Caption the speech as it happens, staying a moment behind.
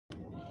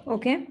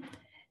Okay.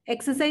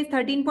 Exercise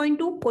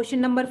 13.2,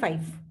 question number 5.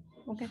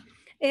 Okay.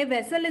 A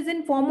vessel is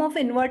in form of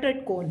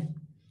inverted cone.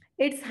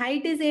 Its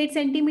height is 8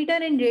 centimeter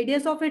and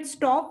radius of its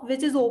top,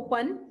 which is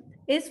open,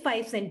 is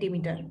 5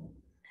 centimeter.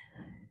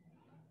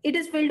 It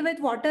is filled with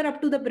water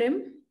up to the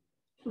brim.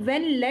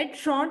 When lead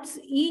shots,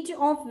 each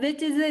of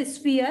which is a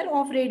sphere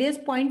of radius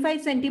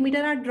 0.5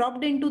 centimeter, are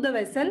dropped into the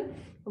vessel,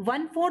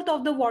 1/4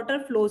 of the water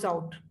flows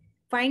out.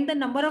 Find the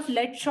number of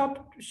lead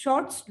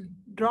shots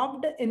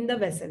dropped in the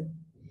vessel.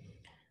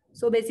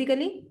 So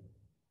basically,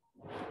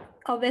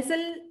 a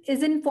vessel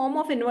is in form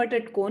of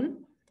inverted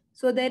cone.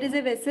 So there is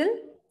a vessel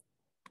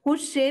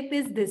whose shape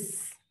is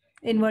this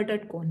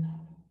inverted cone.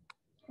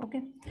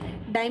 Okay.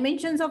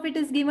 Dimensions of it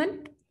is given.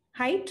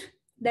 Height,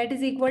 that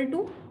is equal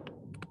to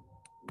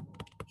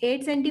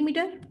 8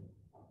 centimeter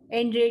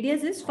and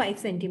radius is 5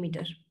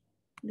 centimeter.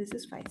 This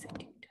is 5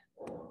 centimeter.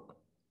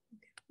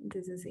 Okay.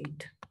 This is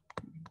 8.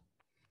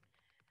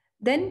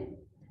 Then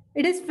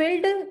it is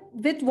filled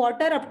with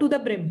water up to the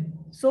brim.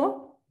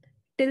 So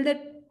till the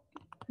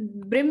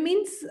brim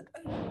means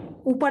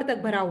ऊपर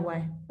तक भरा हुआ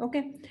है.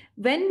 Okay.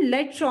 When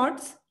lead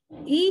shots,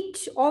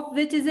 each of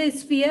which is a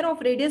sphere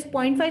of radius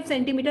 0.5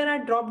 centimeter,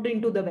 are dropped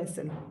into the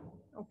vessel.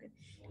 Okay.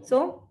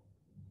 So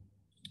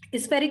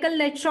spherical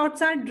lead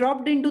shots are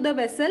dropped into the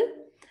vessel,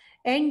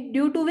 and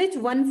due to which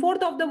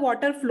 1/4 of the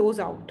water flows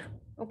out.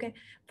 Okay.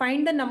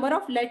 Find the number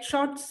of lead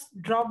shots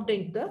dropped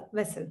into the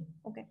vessel.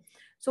 Okay.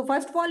 So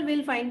first of all,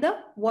 we'll find the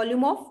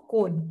volume of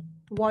cone.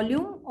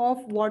 Volume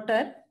of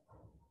water.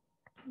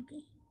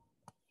 Okay.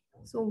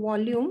 So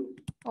volume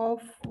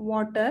of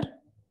water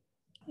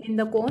in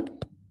the cone.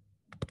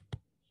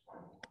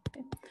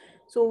 Okay.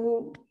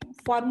 So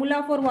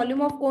formula for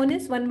volume of cone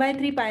is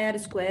 1/3 pi r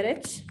square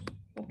h.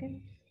 Okay.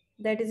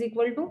 That is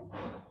equal to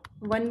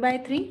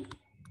 1/3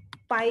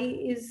 pi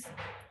is,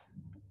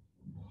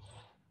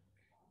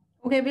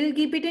 okay, we'll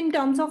keep it in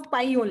terms of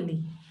pi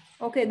only.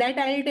 Okay, that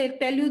I'll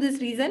tell you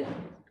this reason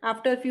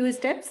after a few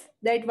steps,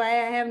 that why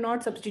I have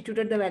not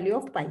substituted the value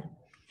of pi.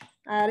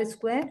 R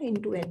square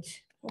into h.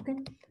 Okay,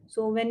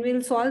 so when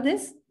we'll solve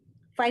this,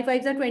 5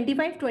 5s are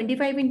 25,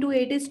 25 into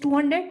 8 is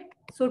 200,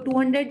 so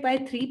 200 by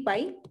 3 pi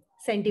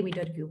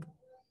centimeter cube.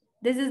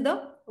 This is the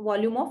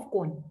volume of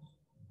cone.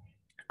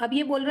 अब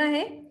ये बोल रहा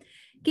है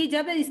कि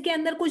जब इसके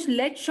अंदर कुछ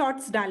लेड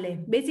शॉट्स डाले,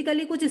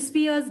 बेसिकली कुछ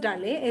स्फीयर्स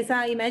डाले,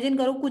 ऐसा इमेजिन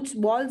करो कुछ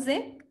बॉल्स है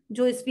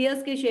जो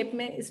स्फीयर्स के शेप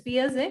में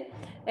स्फीयर्स है,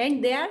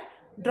 and they are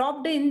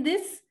dropped in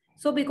this,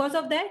 so because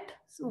of that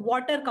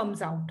water comes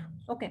out.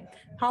 Okay,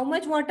 how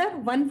much water?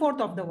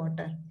 1/4 of the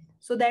water.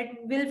 So that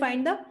we'll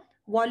find the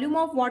volume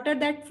of water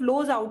that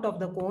flows out of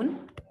the cone.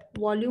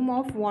 Volume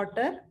of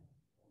water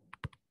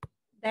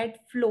that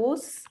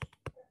flows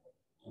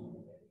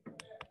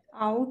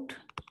out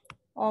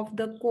of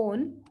the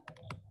cone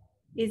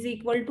is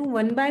equal to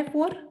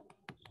 1/4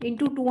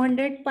 into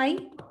 200 pi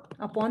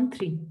upon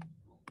 3.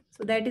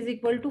 So that is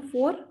equal to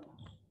 4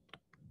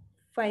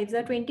 5s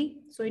are 20.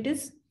 So it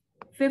is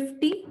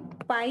 50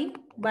 pi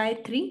by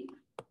 3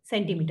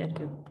 centimeter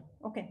cube.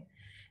 Okay.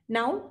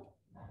 Now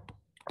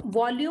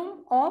volume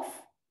of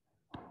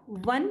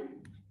one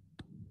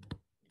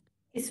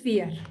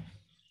sphere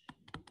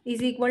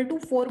is equal to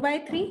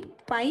 4/3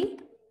 pi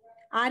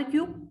r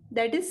cube,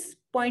 that is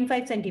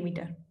 0.5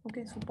 centimeter.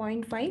 Okay, so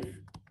 0.5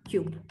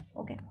 cube.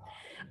 Okay.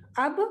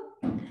 अब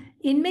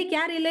इनमें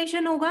क्या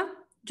relation होगा?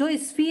 जो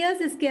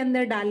spheres इसके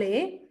अंदर डाले,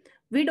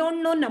 we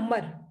don't know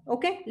number.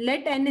 Okay,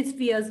 let n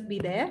spheres be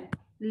there.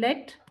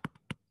 Let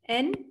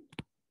n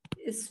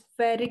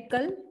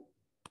spherical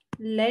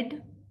lead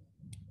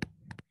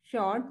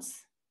shots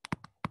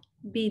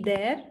be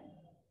there.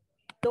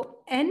 So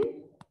n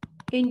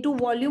into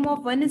volume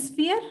of one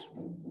sphere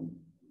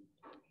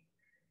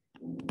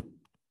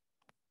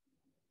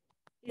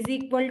is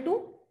equal to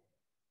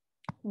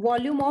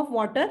volume of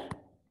water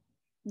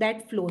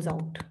that flows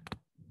out.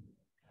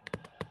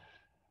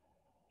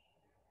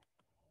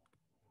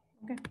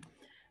 Okay.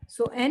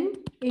 So n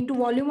into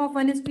volume of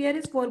one sphere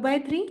is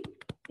 4/3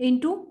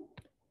 into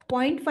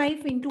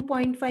 0.5 into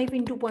 0.5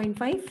 into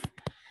 0.5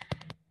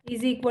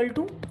 is equal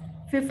to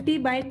 50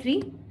 by 3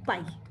 pi.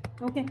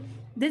 Okay.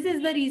 This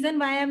is the reason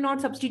why I have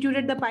not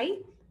substituted the pi,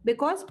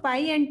 because pi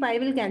and pi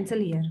will cancel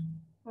here.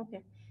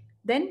 Okay.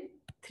 Then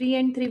 3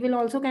 and 3 will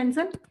also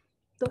cancel.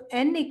 So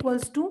n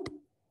equals to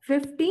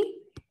 50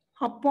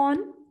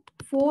 upon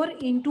 4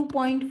 into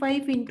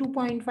 0.5 into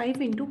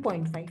 0.5 into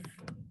 0.5.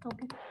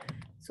 Okay.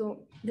 So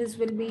this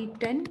will be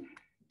 10,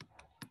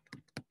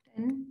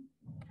 10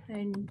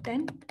 and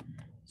 10.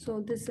 So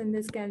this and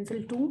this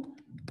cancel 2,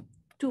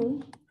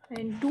 2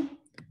 and 2.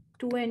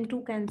 2 and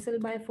 2 cancel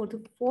by 4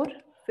 to 4.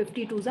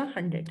 52 is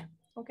 100.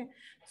 Okay.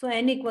 So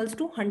n equals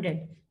to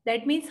 100.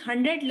 That means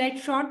 100 lead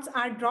shots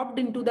are dropped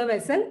into the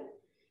vessel.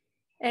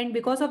 And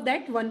because of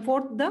that,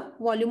 1/4 the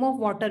volume of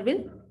water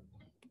will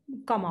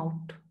come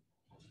out.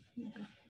 Okay.